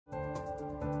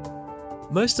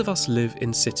Most of us live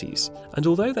in cities, and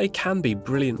although they can be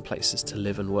brilliant places to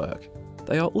live and work,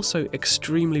 they are also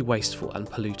extremely wasteful and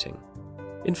polluting.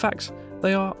 In fact,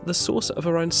 they are the source of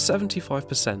around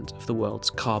 75% of the world's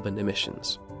carbon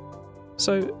emissions.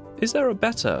 So, is there a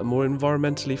better, more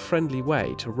environmentally friendly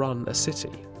way to run a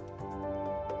city?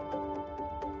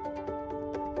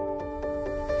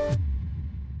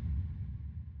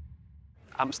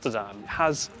 Amsterdam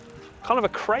has kind of a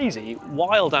crazy,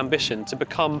 wild ambition to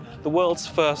become the world's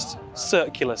first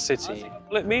circular city.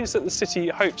 Well, it means that the city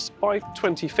hopes by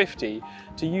 2050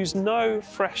 to use no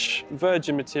fresh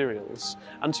virgin materials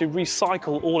and to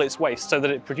recycle all its waste so that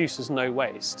it produces no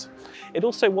waste. It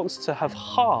also wants to have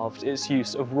halved its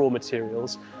use of raw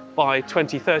materials by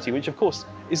 2030, which of course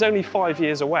is only 5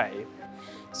 years away.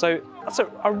 So that's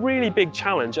a really big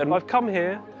challenge, and I've come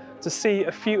here to see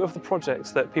a few of the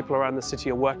projects that people around the city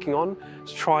are working on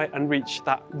to try and reach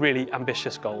that really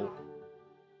ambitious goal.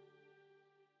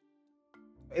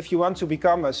 If you want to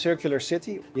become a circular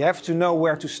city, you have to know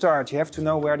where to start. You have to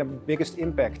know where the biggest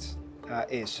impact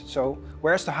is. So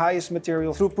where's the highest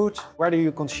material throughput? Where do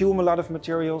you consume a lot of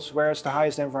materials? Where is the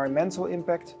highest environmental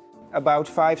impact? About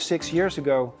 5-6 years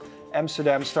ago,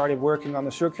 Amsterdam started working on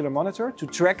a circular monitor to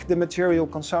track the material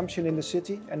consumption in the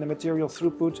city and the material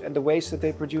throughput and the waste that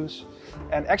they produce.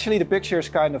 And actually the picture is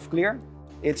kind of clear.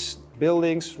 It's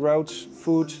buildings, roads,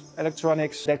 food,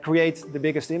 electronics that create the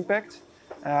biggest impact.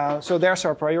 So there's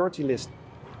our priority list.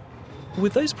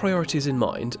 With those priorities in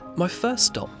mind, my first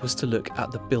stop was to look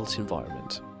at the built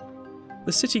environment.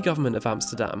 The city government of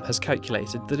Amsterdam has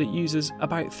calculated that it uses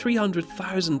about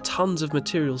 300,000 tonnes of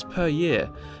materials per year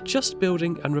just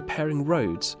building and repairing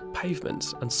roads,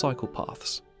 pavements and cycle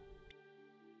paths.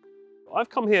 I've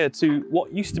come here to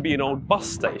what used to be an old bus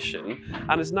station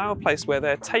and is now a place where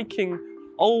they're taking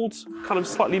old, kind of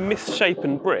slightly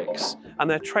misshapen bricks and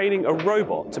they're training a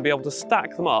robot to be able to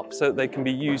stack them up so that they can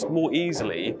be used more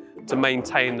easily to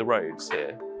maintain the roads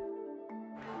here.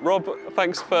 Rob,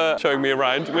 thanks for showing me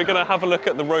around. We're going to have a look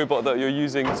at the robot that you're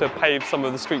using to pave some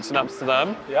of the streets in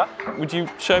Amsterdam. Ja. Would you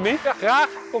show me? Ja, graag.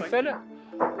 Kom verder.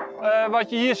 Wat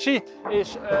je hier ziet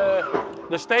is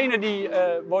de stenen die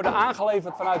worden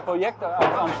aangeleverd vanuit projecten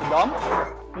uit Amsterdam.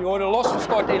 Die worden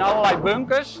losgestort in allerlei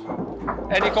bunkers.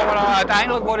 En die komen dan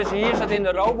uiteindelijk worden ze hier in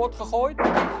de robot gegooid.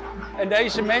 En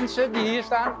deze mensen die hier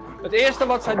staan, het eerste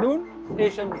wat zij doen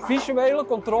is een visuele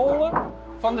controle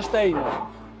van de stenen.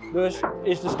 Dus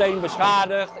is de steen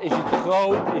beschadigd, is hij te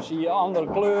groot, is hij een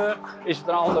andere kleur, is het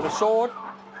een andere soort.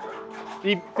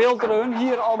 Die filteren hun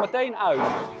hier al meteen uit.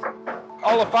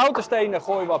 Alle foute stenen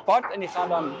gooien we apart en die gaan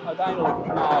dan uiteindelijk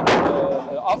naar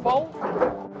afval.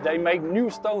 They make new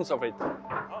stones of it.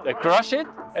 They crush it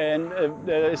and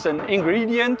there is an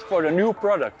ingredient for a new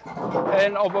product.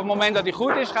 En op het moment dat hij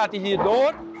goed is, gaat hij hier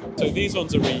door. So these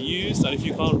ones are reused and if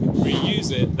you can't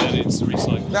reuse it, then it's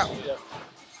recycled. Ja.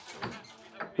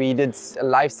 We did a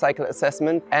life cycle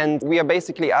assessment and we are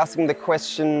basically asking the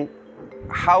question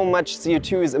how much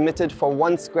CO2 is emitted for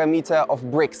 1 square meter of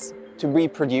bricks to be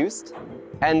produced.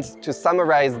 And to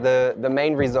summarize the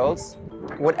main results,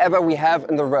 whatever we have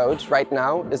in the road right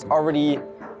now is already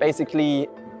basically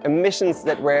emissions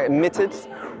that were emitted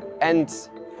and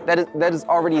that is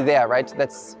already there, right?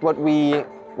 That's what we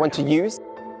want to use.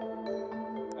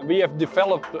 We have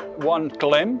developed one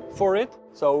clamp for it,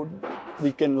 so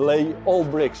we can lay all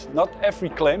bricks. Not every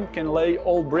clamp can lay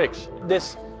all bricks.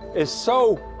 This is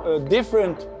so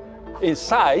different in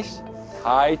size,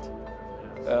 height,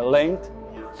 length,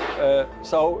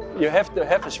 so you have to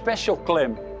have a special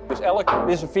clamp. Dus dit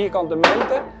is een vierkante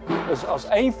meter, dus als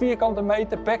 1 vierkante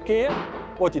meter per keer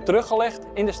wordt die teruggelegd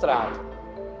in de straat.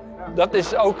 Dat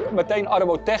is ook meteen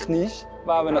arbotechnisch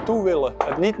waar we naartoe willen.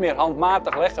 Het niet meer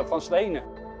handmatig leggen van stenen.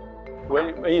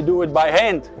 When you do it by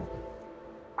hand,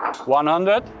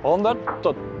 100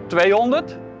 tot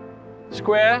 200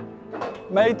 square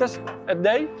meters a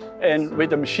day. And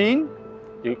with a machine,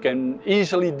 you can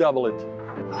easily double it.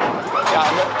 Ja,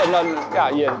 en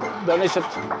dan is het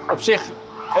op zich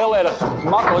heel erg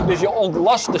makkelijk, dus je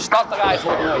ontlast de stad er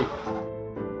eigenlijk mee.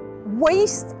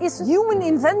 Waste is human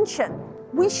invention.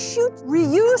 We should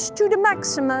reuse to the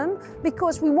maximum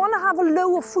because we want to have a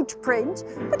lower footprint,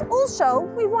 but also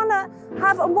we want to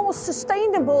have a more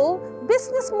sustainable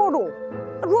business model.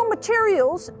 Raw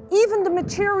materials, even the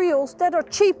materials that are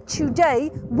cheap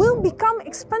today, will become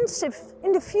expensive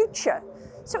in the future.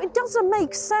 So it doesn't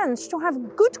make sense to have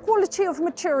good quality of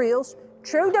materials,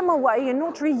 throw them away and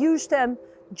not reuse them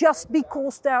just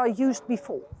because they are used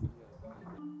before.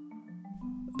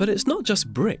 But it's not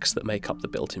just bricks that make up the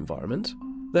built environment.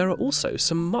 There are also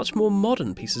some much more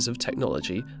modern pieces of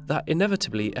technology that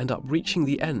inevitably end up reaching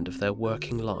the end of their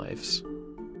working lives.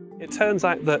 It turns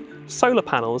out that solar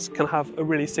panels can have a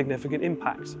really significant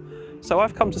impact. So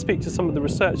I've come to speak to some of the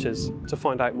researchers to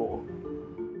find out more.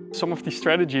 Some of the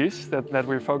strategies that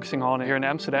we're focusing on here in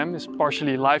Amsterdam is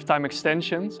partially lifetime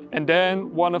extensions. And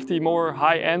then one of the more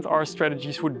high-end R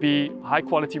strategies would be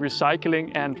high-quality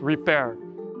recycling and repair.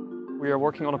 We are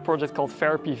working on a project called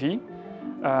Fair PV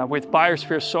with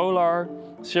Biosphere Solar,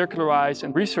 Circularize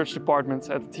and research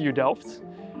departments at the TU Delft.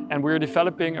 And we're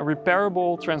developing a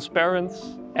repairable, transparent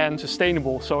and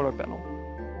sustainable solar panel.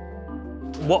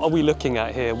 What are we looking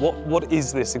at here? What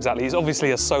is this exactly? It's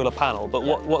obviously a solar panel, but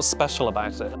what's special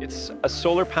about it? It's a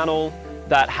solar panel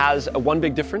that has one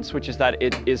big difference, which is that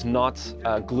it is not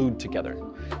glued together.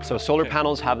 So solar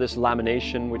panels have this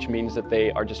lamination, which means that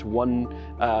they are just one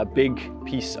big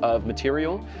piece of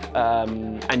material,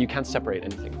 and you can't separate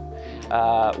anything.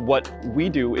 What we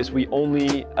do is we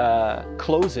only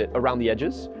close it around the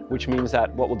edges, which means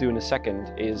that what we'll do in a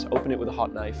second is open it with a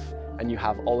hot knife, and you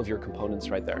have all of your components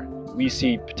right there. We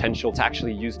see potential to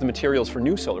actually use the materials for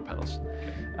new solar panels,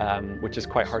 which is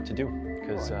quite hard to do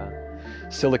because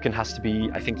silicon has to be,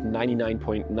 I think,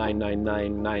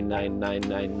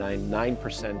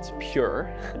 99.9999999%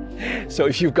 pure. So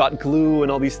if you've got glue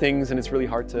and all these things and it's really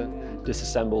hard to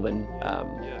disassemble, then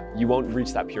you won't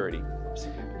reach that purity.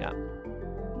 Yeah.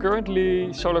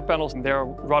 Currently, solar panels, they're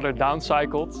rather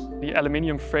downcycled. The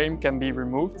aluminium frame can be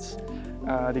removed.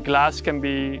 The glass can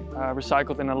be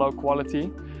recycled in a low quality,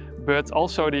 but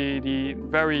also the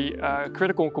very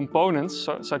critical components,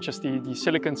 such as the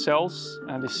silicon cells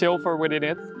and the silver within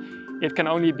it, it can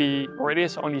only be, or it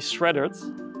is only shredded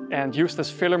and used as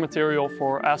filler material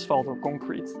for asphalt or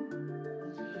concrete.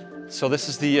 So this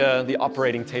is the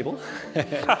operating table.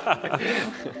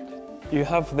 You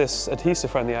have this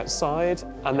adhesive around the outside,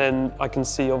 and then I can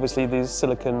see obviously these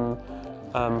silicon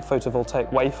photovoltaic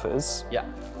wafers. Yeah.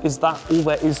 Is that all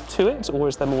there is to it, or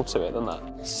is there more to it than that?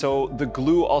 So the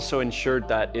glue also ensured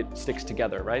that it sticks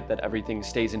together, right? That everything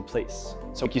stays in place.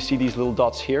 So you see these little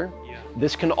dots here? Yeah.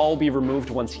 This can all be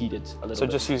removed once heated a little bit. So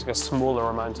just using a smaller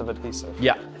amount of adhesive?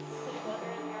 Yeah.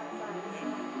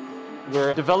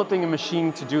 We're developing a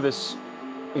machine to do this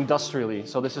industrially.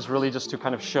 So this is really just to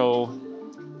kind of show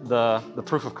the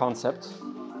proof of concept.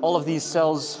 All of these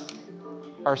cells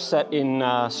are set in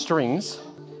strings.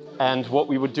 And what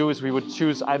we would do is we would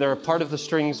choose either a part of the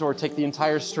strings or take the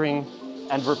entire string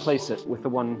and replace it with the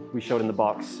one we showed in the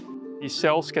box. These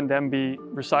cells can then be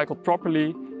recycled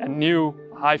properly, and new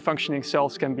high-functioning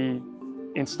cells can be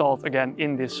installed again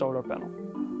in this solar panel.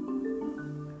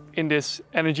 In this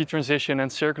energy transition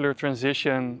and circular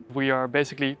transition, we are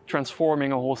basically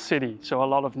transforming a whole city. So a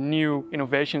lot of new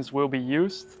innovations will be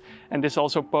used, and this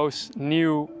also poses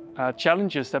new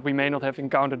challenges that we may not have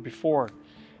encountered before.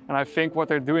 And I think what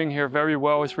they're doing here very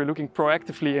well is we're looking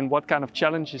proactively in what kind of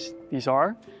challenges these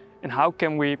are and how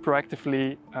can we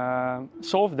proactively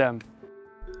solve them.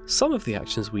 Some of the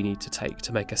actions we need to take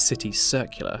to make a city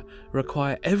circular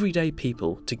require everyday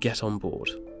people to get on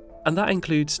board. And that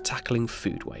includes tackling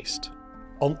food waste.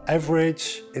 On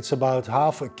average, it's about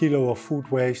half a kilo of food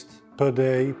waste per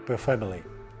day per family.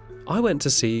 I went to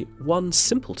see one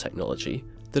simple technology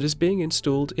that is being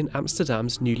installed in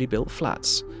Amsterdam's newly built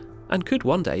flats and could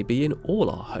one day be in all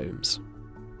our homes.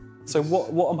 So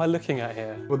what am I looking at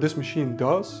here? What this machine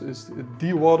does is it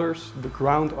dewaters the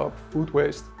ground up food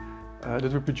waste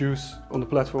that we produce on the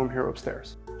platform here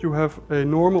upstairs. You have a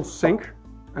normal sink,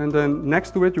 and then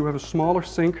next to it you have a smaller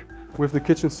sink with the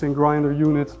kitchen sink grinder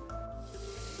unit.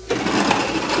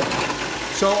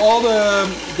 So all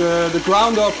the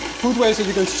ground up food waste that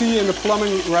you can see in the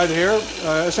plumbing right here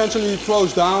essentially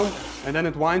flows down, and then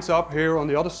it winds up here on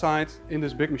the other side in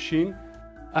this big machine.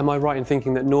 Am I right in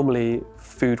thinking that normally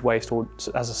food waste, or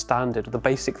as a standard, the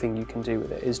basic thing you can do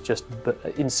with it is just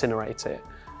incinerate it,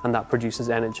 and that produces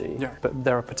energy? Yeah. But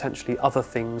there are potentially other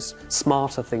things,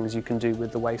 smarter things you can do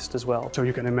with the waste as well. So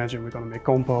you can imagine we're going to make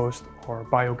compost or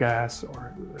biogas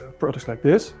or products like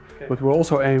this. Okay. But we're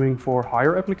also aiming for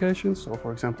higher applications. So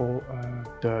for example,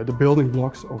 the building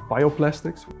blocks of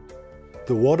bioplastics.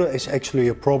 The water is actually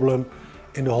a problem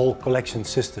in the whole collection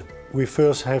system. We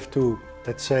first have to,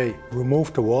 let's say,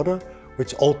 remove the water,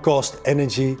 which all costs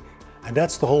energy. And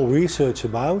that's the whole research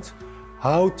about.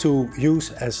 How to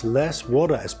use as less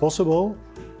water as possible,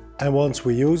 and once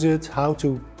we use it, how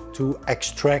to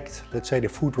extract, let's say, the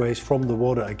food waste from the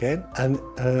water again. And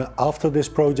after this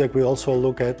project, we also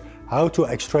look at how to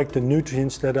extract the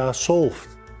nutrients that are solved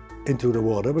into the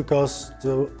water, because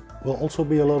there will also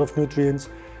be a lot of nutrients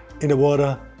in the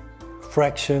water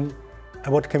fraction.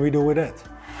 And what can we do with it?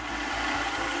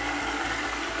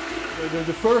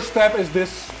 The first step is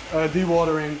this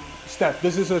dewatering step.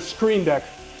 This is a screen deck.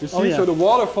 You see, so the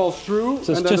water falls through.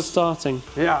 So it's just starting.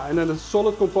 Yeah, and then the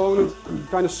solid component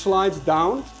kind of slides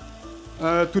down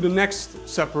to the next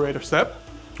separator step.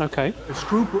 Okay. A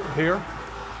screw here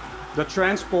that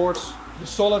transports the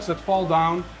solids that fall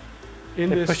down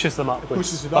in It pushes them upwards.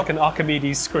 Pushes it like up. an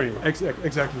Archimedes screw.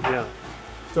 Exactly. Yeah.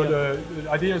 So the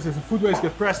idea is that the food waste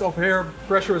gets pressed up here,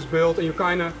 pressure is built, and you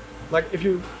kind of, like if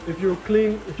you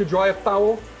dry a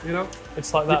towel, you know,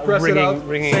 it's like you that press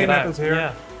ringing same it out. happens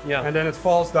here, and then it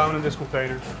falls down in this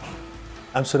container.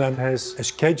 Amsterdam has a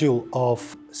schedule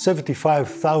of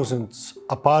 75,000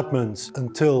 apartments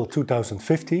until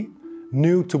 2050,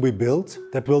 new to be built.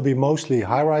 That will be mostly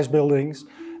high-rise buildings,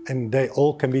 and they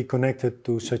all can be connected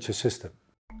to such a system.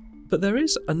 But there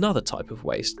is another type of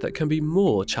waste that can be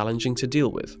more challenging to deal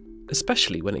with,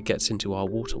 especially when it gets into our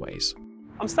waterways.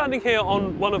 I'm standing here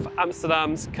on one of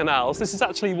Amsterdam's canals. This is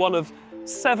actually one of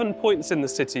 7 points in the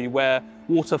city where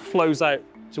water flows out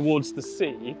towards the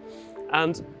sea.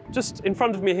 And just in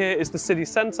front of me here is the city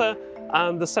centre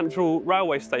and the central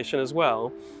railway station as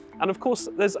well. And of course,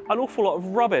 there's an awful lot of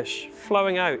rubbish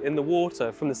flowing out in the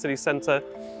water from the city centre.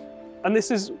 And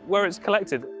this is where it's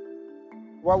collected.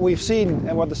 What we've seen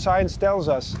and what the science tells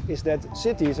us is that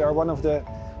cities are one of the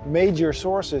major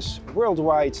sources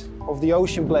worldwide of the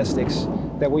ocean plastics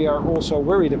that we are also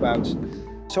worried about.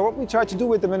 So what we try to do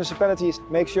with the municipality is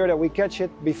make sure that we catch it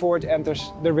before it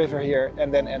enters the river here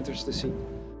and then enters the sea.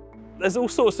 There's all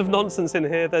sorts of nonsense in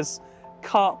here. There's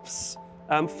cups,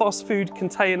 fast food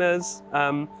containers,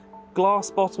 glass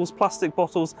bottles, plastic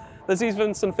bottles. There's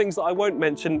even some things that I won't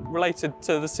mention related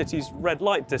to the city's red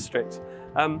light district.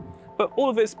 But all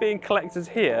of it's being collected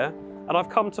here, and I've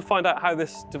come to find out how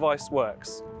this device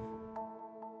works.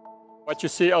 What you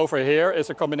see over here is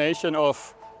a combination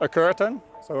of a curtain,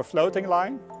 so a floating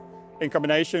line, in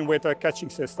combination with a catching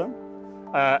system.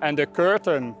 And the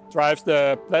curtain drives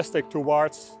the plastic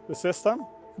towards the system.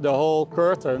 The whole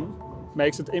curtain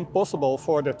makes it impossible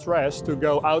for the trash to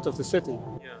go out of the city.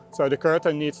 So the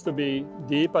curtain needs to be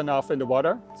deep enough in the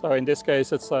water. So in this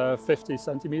case, it's 50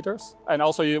 centimeters. And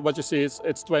also what you see is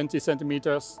it's 20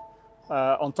 centimeters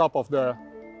on top of the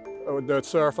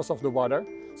surface of the water.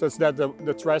 So it's that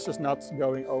the trash is not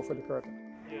going over the curtain.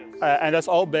 And that's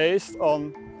all based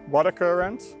on water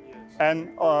current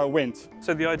and wind.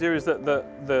 So the idea is that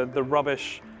the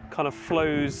rubbish kind of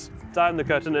flows down the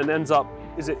curtain and ends up,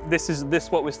 this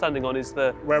what we're standing on is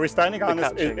the... Where we're standing on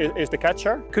is the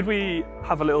catcher. Could we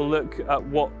have a little look at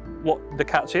what the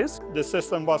catch is? The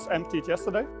system was emptied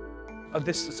yesterday.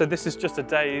 So this is just a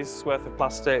day's worth of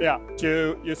plastic? Yeah,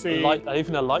 you see...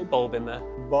 Even a light bulb in there.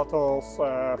 Bottles,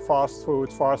 fast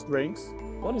food, fast drinks.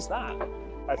 What is that?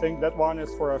 I think that one is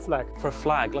for a flag. For a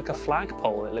flag, like a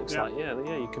flagpole it looks like. Yeah,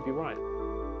 you could be right.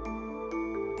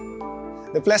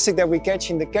 The plastic that we catch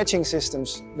in the catching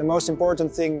systems, the most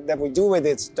important thing that we do with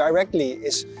it directly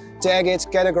is tag it,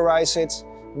 categorize it,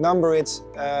 number it,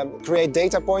 create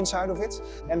data points out of it.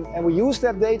 And we use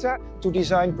that data to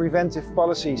design preventive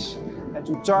policies and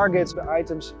to target the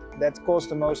items that cause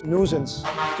the most nuisance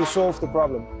to solve the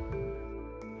problem.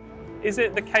 Is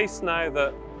it the case now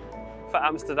that for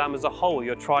Amsterdam as a whole,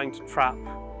 you're trying to trap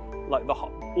like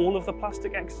all of the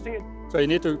plastic exiting? So you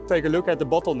need to take a look at the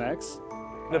bottlenecks.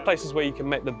 The places where you can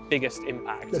make the biggest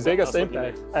impact. The biggest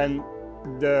impact. And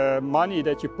the money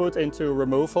that you put into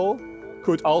removal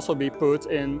could also be put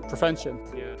in prevention.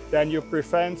 Yeah. Then you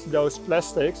prevent those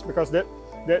plastics, because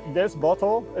this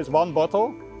bottle is one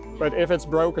bottle, but if it's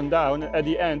broken down, at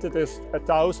the end it is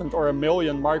 1,000 or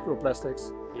 1,000,000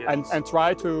 microplastics. Yes. And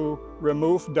try to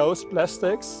remove those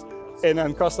plastics in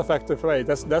a cost-effective way.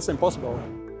 That's impossible.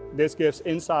 This gives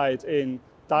insight in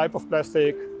type of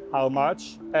plastic, how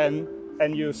much, and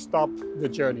you stop the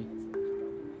journey.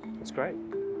 That's great.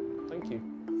 Thank you.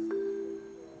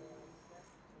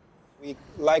 We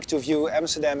like to view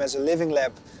Amsterdam as a living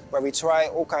lab where we try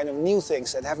all kinds of new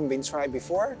things that haven't been tried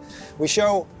before. We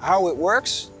show how it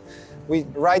works, we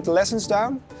write the lessons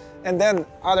down, and then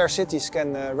other cities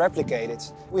can replicate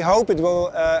it. We hope it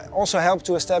will also help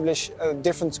to establish a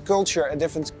different culture, a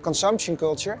different consumption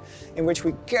culture, in which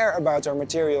we care about our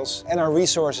materials and our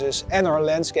resources and our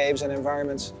landscapes and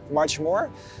environments much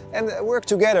more, and work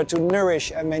together to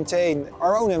nourish and maintain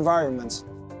our own environment.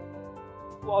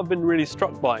 What I've been really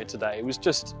struck by today was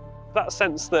just that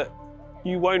sense that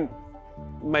you won't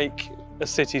make a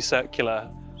city circular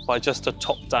by just a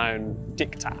top-down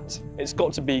diktat. It's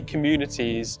got to be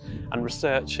communities and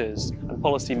researchers and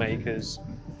policymakers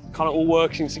kind of all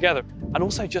working together. And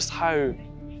also just how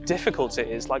difficult it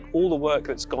is, like all the work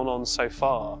that's gone on so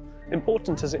far.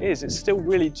 Important as it is, it's still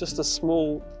really just a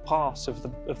small part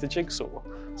of the jigsaw.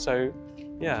 So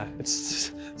yeah,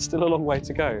 it's still a long way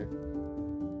to go.